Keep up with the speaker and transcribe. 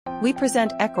We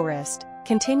present EchoWrist,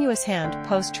 continuous hand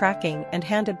pose tracking and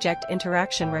hand-object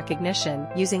interaction recognition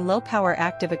using low-power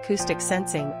active acoustic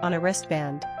sensing on a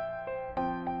wristband.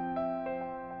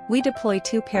 We deploy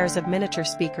 2 pairs of miniature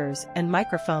speakers and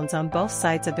microphones on both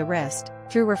sides of the wrist.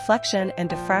 Through reflection and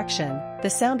diffraction, the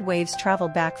sound waves travel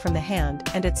back from the hand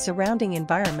and its surrounding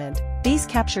environment. These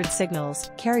captured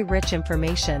signals carry rich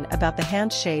information about the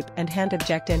hand shape and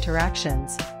hand-object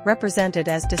interactions, represented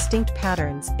as distinct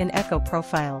patterns in echo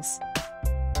profiles.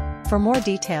 For more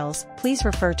details, please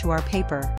refer to our paper.